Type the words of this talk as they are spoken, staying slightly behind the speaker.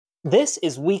This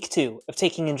is week 2 of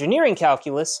taking engineering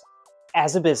calculus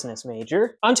as a business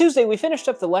major. On Tuesday, we finished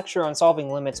up the lecture on solving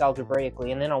limits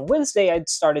algebraically, and then on Wednesday, I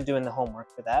started doing the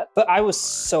homework for that. But I was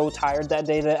so tired that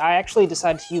day that I actually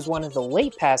decided to use one of the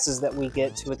late passes that we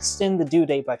get to extend the due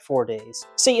date by 4 days.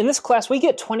 See, in this class, we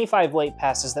get 25 late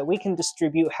passes that we can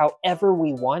distribute however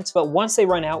we want, but once they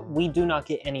run out, we do not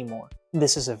get any more.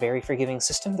 This is a very forgiving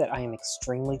system that I am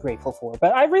extremely grateful for,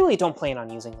 but I really don't plan on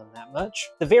using them that much.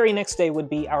 The very next day would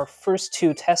be our first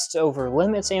 2 tests over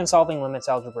limits and solving limits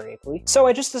algebraically, so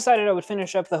I just decided I would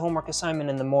finish up the homework assignment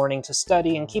in the morning to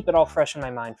study and keep it all fresh in my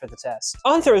mind for the test.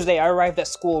 On Thursday, I arrived at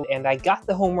school and I got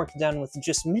the homework done with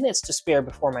just minutes to spare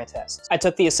before my test. I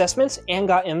took the assessments and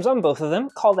got M's on both of them,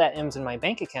 called that M's in my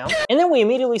bank account, and then we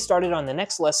immediately started on the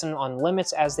next lesson on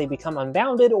limits as they become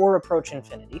unbounded or approach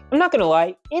infinity. I'm not gonna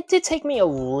lie, it did take me a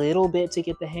little bit to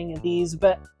get the hang of these,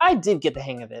 but I did get the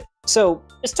hang of it. So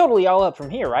it's totally all up from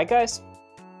here, right guys?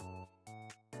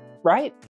 Right?